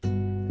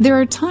There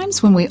are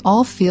times when we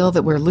all feel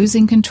that we're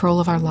losing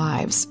control of our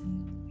lives.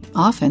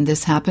 Often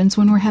this happens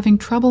when we're having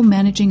trouble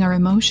managing our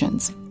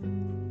emotions.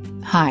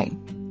 Hi,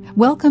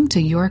 welcome to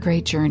Your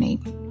Great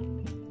Journey.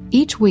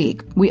 Each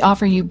week, we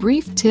offer you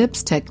brief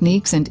tips,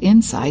 techniques, and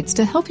insights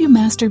to help you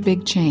master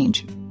big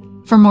change.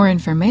 For more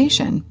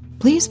information,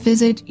 please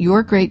visit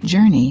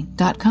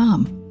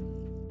yourgreatjourney.com.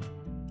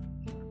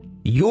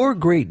 Your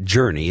Great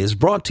Journey is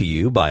brought to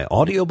you by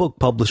audiobook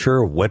publisher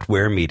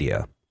Wetware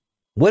Media.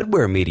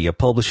 Wetware Media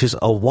publishes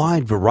a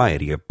wide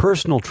variety of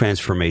personal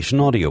transformation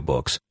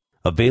audiobooks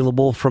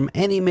available from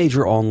any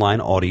major online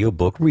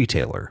audiobook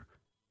retailer.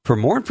 For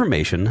more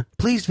information,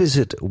 please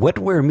visit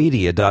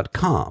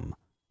wetwaremedia.com.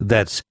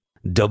 That's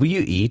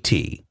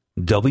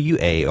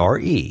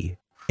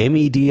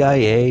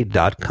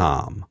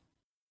WETWAREMEDIA.com.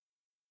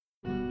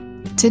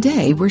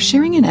 Today, we're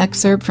sharing an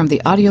excerpt from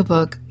the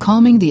audiobook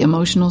Calming the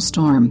Emotional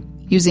Storm,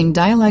 using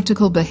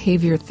dialectical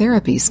behavior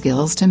therapy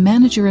skills to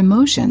manage your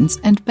emotions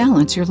and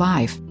balance your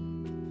life.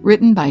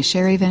 Written by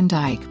Sherry Van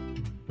Dyke.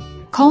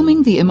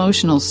 Calming the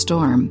Emotional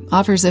Storm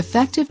offers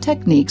effective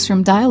techniques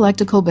from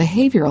dialectical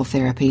behavioral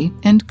therapy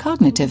and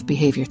cognitive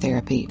behavior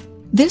therapy.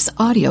 This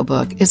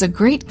audiobook is a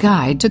great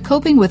guide to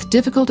coping with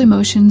difficult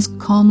emotions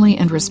calmly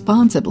and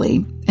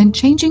responsibly and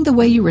changing the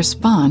way you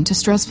respond to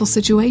stressful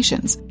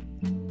situations.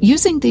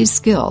 Using these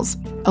skills,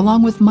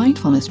 along with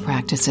mindfulness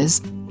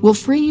practices, will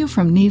free you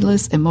from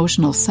needless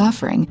emotional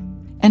suffering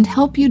and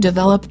help you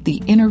develop the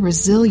inner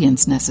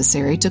resilience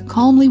necessary to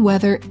calmly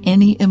weather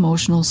any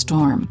emotional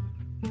storm.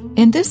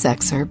 In this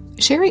excerpt,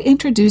 Sherry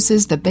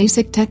introduces the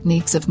basic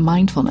techniques of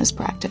mindfulness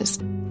practice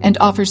and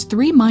offers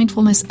 3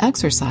 mindfulness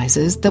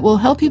exercises that will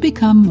help you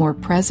become more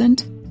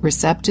present,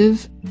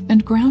 receptive,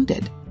 and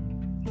grounded.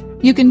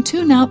 You can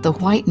tune out the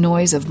white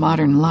noise of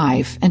modern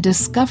life and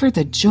discover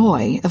the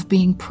joy of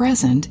being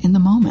present in the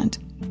moment.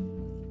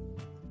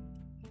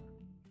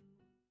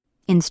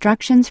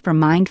 Instructions for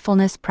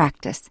mindfulness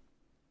practice.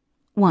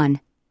 1.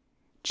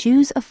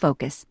 Choose a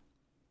focus.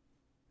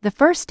 The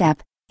first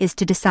step is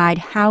to decide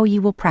how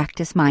you will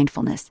practice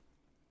mindfulness.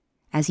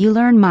 As you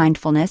learn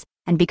mindfulness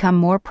and become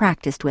more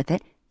practiced with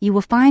it, you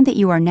will find that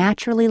you are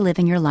naturally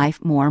living your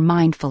life more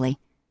mindfully.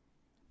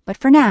 But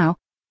for now,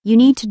 you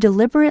need to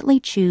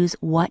deliberately choose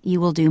what you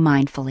will do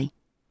mindfully.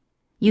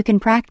 You can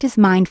practice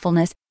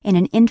mindfulness in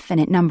an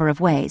infinite number of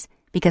ways,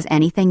 because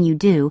anything you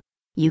do,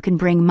 you can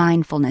bring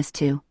mindfulness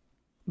to.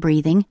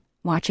 Breathing,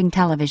 watching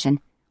television,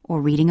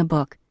 or reading a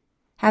book,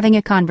 having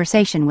a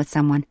conversation with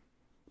someone,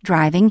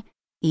 driving,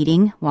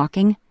 eating,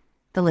 walking,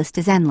 the list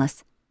is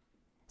endless.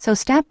 So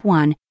step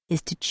 1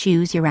 is to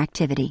choose your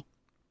activity.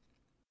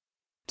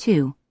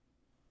 2.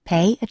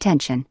 Pay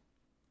attention.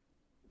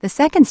 The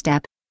second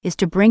step is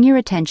to bring your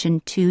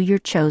attention to your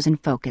chosen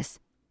focus.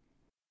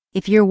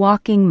 If you're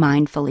walking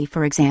mindfully,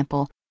 for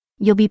example,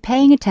 you'll be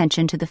paying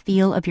attention to the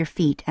feel of your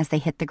feet as they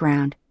hit the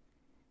ground.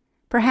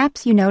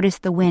 Perhaps you notice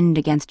the wind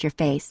against your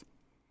face.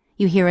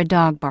 You hear a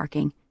dog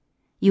barking.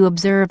 You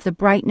observe the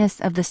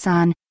brightness of the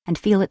sun and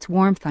feel its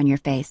warmth on your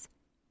face.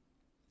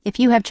 If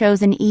you have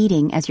chosen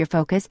eating as your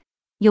focus,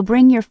 you'll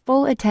bring your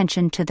full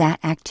attention to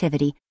that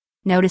activity,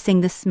 noticing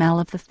the smell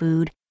of the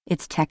food,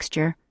 its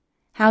texture,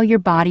 how your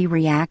body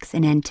reacts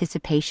in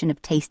anticipation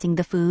of tasting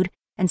the food,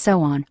 and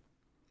so on.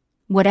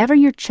 Whatever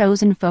your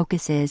chosen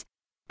focus is,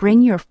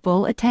 bring your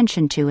full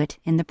attention to it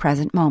in the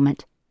present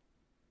moment.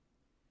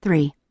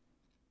 3.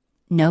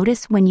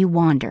 Notice when you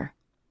wander.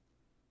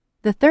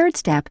 The third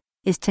step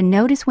is to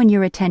notice when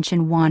your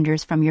attention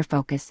wanders from your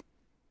focus.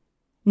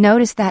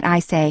 Notice that I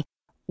say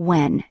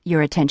when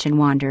your attention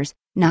wanders,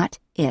 not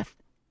if.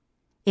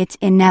 It's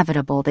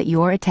inevitable that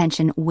your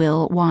attention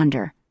will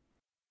wander.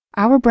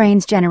 Our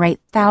brains generate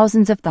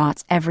thousands of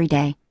thoughts every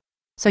day,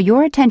 so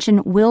your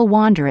attention will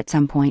wander at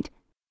some point.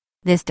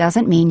 This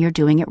doesn't mean you're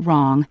doing it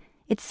wrong,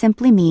 it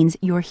simply means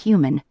you're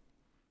human.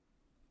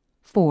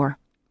 4.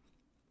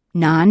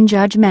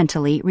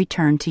 Non-judgmentally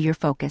return to your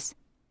focus.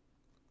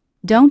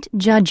 Don't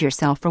judge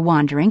yourself for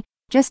wandering,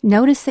 just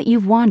notice that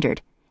you've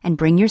wandered and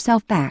bring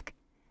yourself back,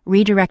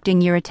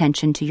 redirecting your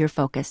attention to your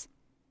focus.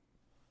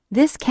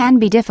 This can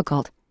be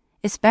difficult,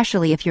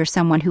 especially if you're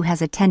someone who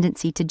has a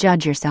tendency to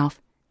judge yourself.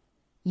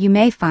 You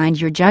may find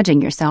you're judging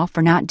yourself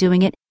for not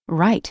doing it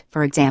right,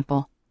 for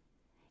example.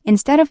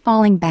 Instead of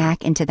falling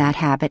back into that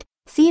habit,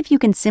 see if you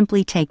can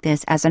simply take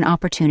this as an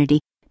opportunity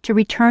to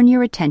return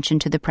your attention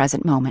to the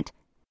present moment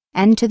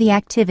and to the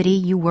activity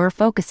you were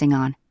focusing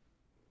on.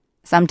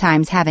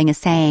 Sometimes having a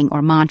saying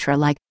or mantra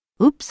like,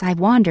 "Oops, I've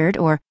wandered,"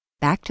 or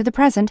 "back to the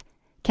present,"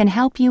 can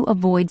help you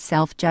avoid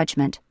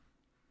self-judgment.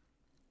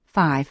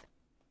 5.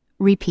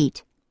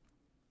 Repeat.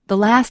 The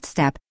last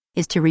step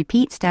is to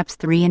repeat steps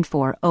 3 and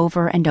 4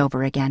 over and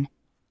over again.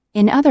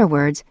 In other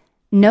words,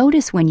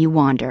 notice when you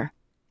wander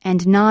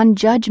and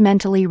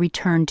non-judgmentally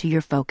return to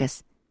your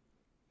focus.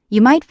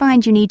 You might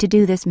find you need to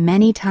do this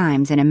many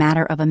times in a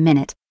matter of a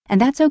minute, and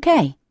that's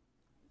okay.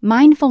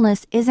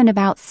 Mindfulness isn't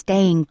about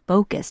staying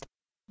focused,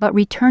 but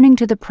returning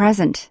to the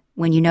present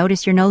when you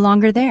notice you're no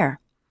longer there.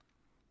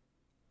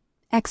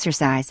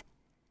 Exercise.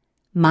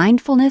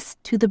 Mindfulness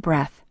to the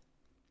breath.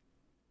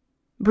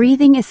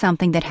 Breathing is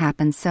something that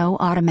happens so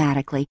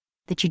automatically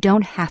that you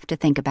don't have to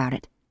think about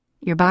it.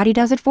 Your body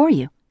does it for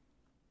you.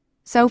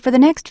 So for the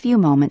next few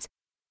moments,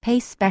 pay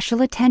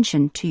special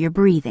attention to your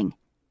breathing.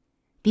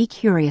 Be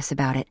curious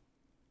about it.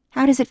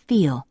 How does it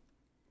feel?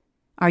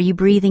 Are you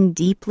breathing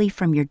deeply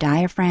from your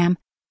diaphragm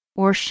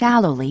or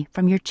shallowly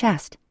from your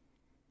chest?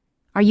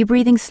 Are you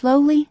breathing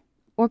slowly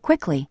or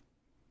quickly,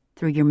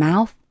 through your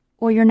mouth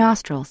or your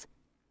nostrils?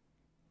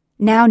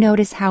 Now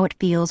notice how it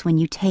feels when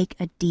you take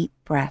a deep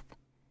breath.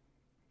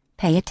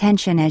 Pay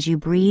attention as you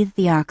breathe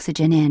the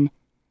oxygen in,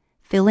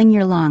 filling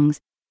your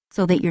lungs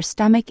so that your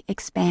stomach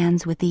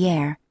expands with the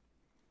air.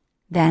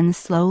 Then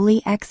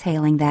slowly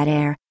exhaling that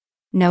air,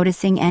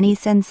 noticing any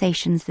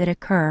sensations that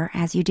occur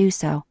as you do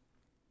so.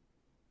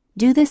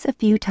 Do this a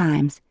few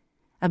times,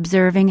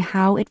 observing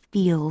how it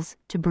feels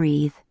to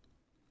breathe.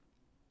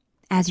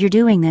 As you're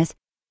doing this,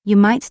 you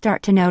might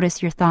start to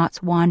notice your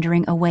thoughts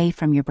wandering away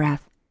from your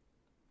breath.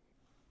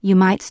 You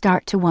might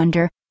start to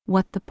wonder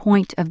what the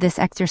point of this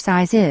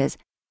exercise is,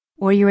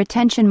 or your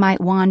attention might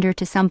wander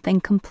to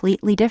something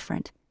completely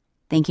different,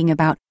 thinking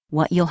about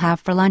what you'll have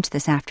for lunch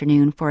this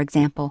afternoon, for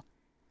example,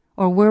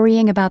 or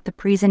worrying about the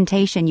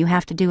presentation you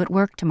have to do at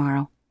work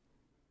tomorrow.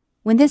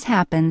 When this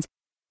happens,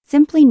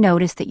 simply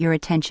notice that your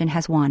attention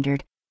has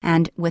wandered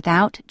and,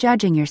 without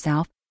judging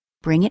yourself,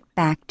 bring it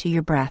back to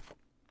your breath.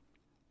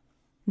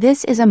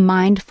 This is a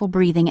mindful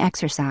breathing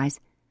exercise,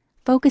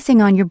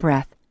 focusing on your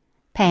breath,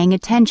 paying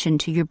attention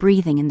to your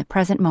breathing in the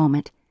present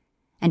moment,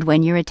 and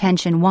when your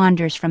attention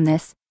wanders from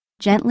this,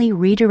 gently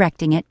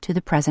redirecting it to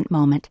the present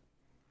moment.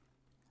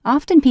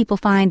 Often people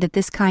find that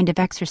this kind of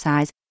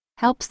exercise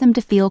helps them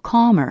to feel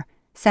calmer,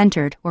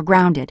 centered, or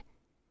grounded.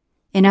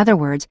 In other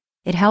words,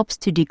 it helps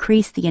to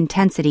decrease the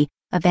intensity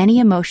of any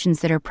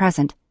emotions that are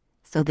present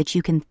so that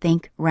you can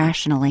think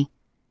rationally.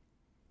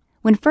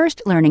 When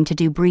first learning to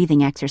do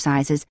breathing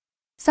exercises,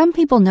 some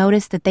people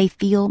notice that they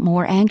feel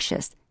more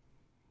anxious.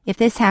 If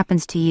this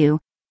happens to you,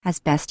 as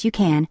best you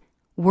can,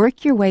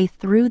 work your way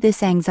through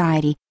this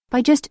anxiety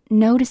by just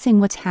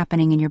noticing what's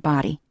happening in your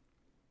body.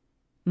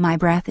 My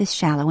breath is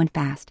shallow and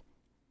fast.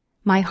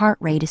 My heart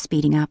rate is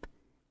speeding up.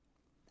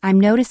 I'm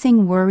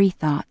noticing worry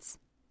thoughts.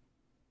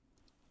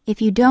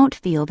 If you don't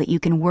feel that you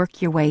can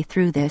work your way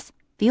through this,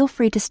 feel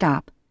free to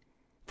stop.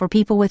 For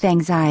people with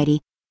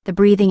anxiety, the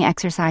breathing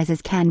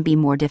exercises can be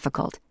more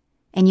difficult,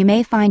 and you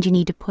may find you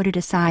need to put it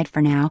aside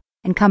for now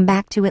and come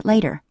back to it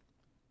later.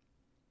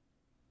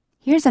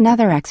 Here's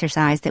another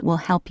exercise that will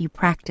help you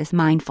practice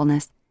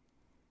mindfulness.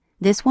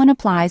 This one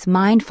applies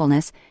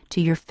mindfulness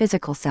to your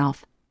physical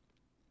self.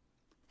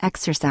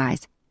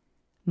 Exercise.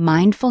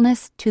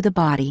 Mindfulness to the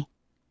body.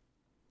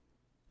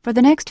 For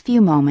the next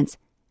few moments,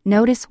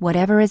 notice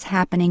whatever is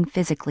happening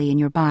physically in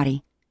your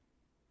body.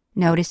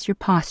 Notice your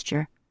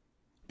posture,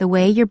 the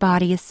way your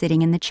body is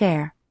sitting in the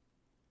chair.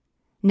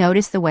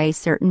 Notice the way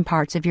certain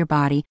parts of your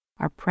body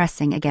are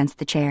pressing against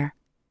the chair.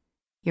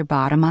 Your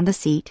bottom on the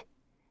seat,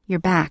 your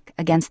back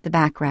against the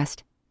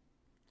backrest.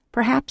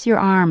 Perhaps your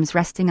arms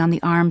resting on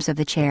the arms of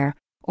the chair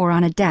or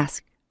on a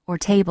desk or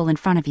table in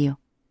front of you.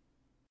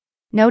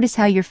 Notice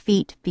how your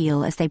feet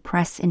feel as they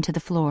press into the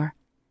floor.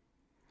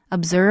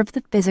 Observe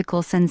the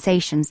physical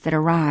sensations that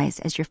arise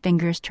as your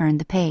fingers turn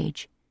the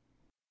page.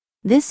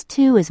 This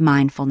too is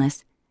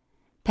mindfulness,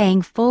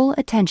 paying full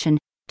attention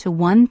to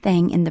one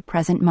thing in the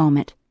present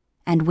moment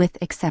and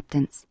with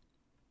acceptance.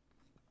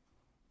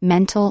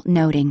 Mental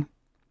noting.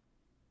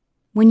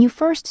 When you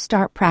first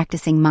start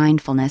practicing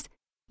mindfulness,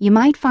 you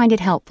might find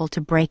it helpful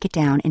to break it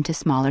down into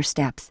smaller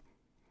steps,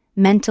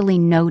 mentally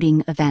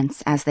noting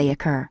events as they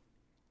occur.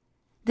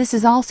 This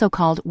is also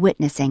called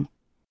witnessing,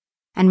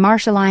 and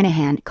Marsha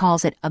Linehan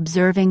calls it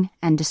observing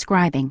and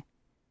describing.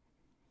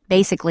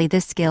 Basically,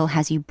 this skill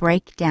has you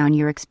break down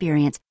your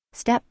experience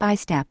step by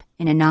step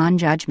in a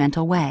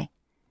non-judgmental way.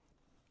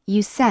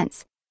 You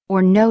sense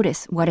or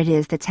notice what it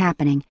is that's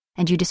happening,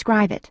 and you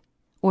describe it,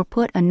 or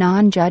put a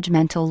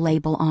non-judgmental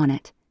label on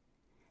it.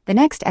 The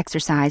next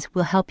exercise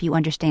will help you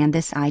understand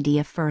this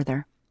idea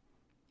further.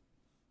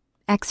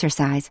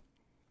 Exercise.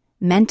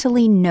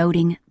 Mentally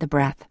noting the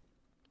breath.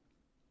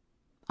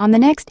 On the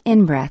next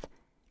in-breath,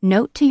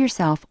 note to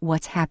yourself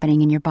what's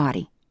happening in your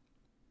body.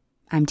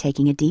 I'm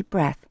taking a deep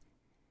breath.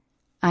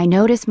 I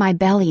notice my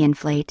belly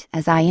inflate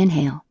as I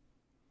inhale.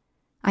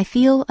 I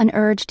feel an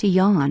urge to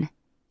yawn,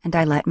 and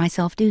I let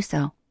myself do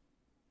so.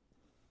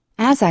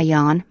 As I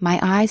yawn, my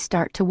eyes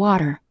start to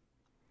water.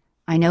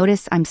 I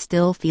notice I'm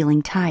still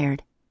feeling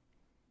tired.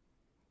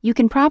 You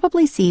can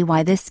probably see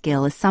why this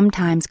skill is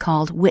sometimes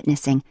called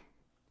witnessing,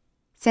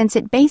 since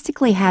it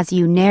basically has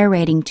you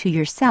narrating to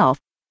yourself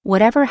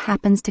whatever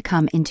happens to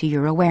come into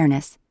your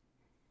awareness.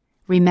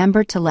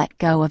 Remember to let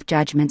go of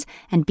judgments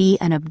and be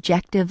an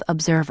objective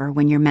observer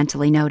when you're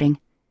mentally noting.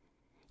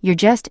 You're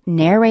just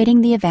narrating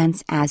the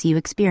events as you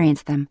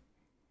experience them.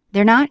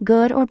 They're not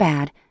good or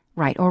bad,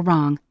 right or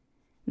wrong.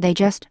 They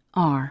just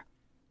are.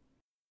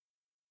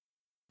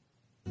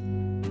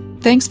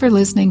 Thanks for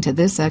listening to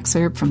this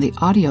excerpt from the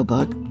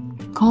audiobook,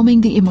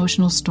 Calming the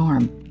Emotional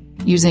Storm,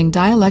 using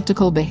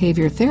dialectical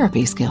behavior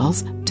therapy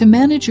skills to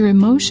manage your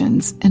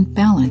emotions and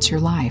balance your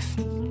life.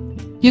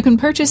 You can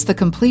purchase the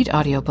complete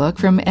audiobook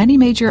from any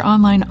major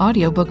online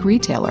audiobook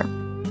retailer.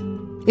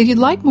 If you'd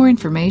like more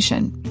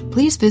information,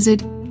 please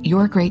visit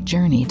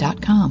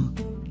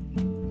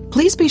yourgreatjourney.com.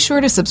 Please be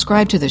sure to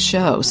subscribe to the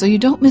show so you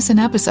don't miss an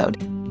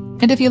episode.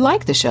 And if you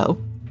like the show,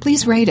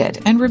 please rate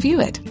it and review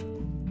it.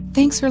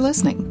 Thanks for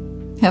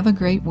listening. Have a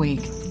great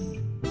week.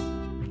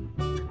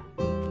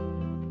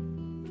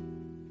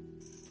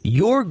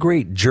 Your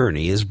Great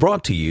Journey is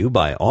brought to you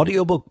by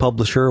audiobook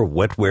publisher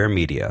Wetware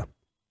Media.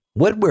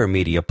 Wetware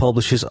Media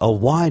publishes a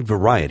wide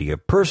variety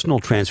of personal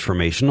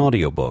transformation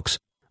audiobooks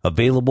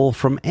available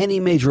from any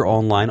major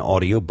online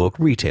audiobook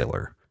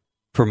retailer.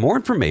 For more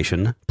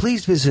information,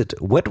 please visit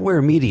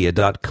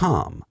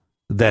wetwaremedia.com.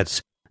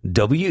 That's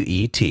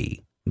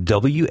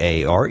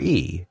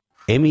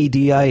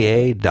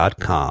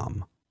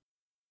WETWAREMEDIA.com.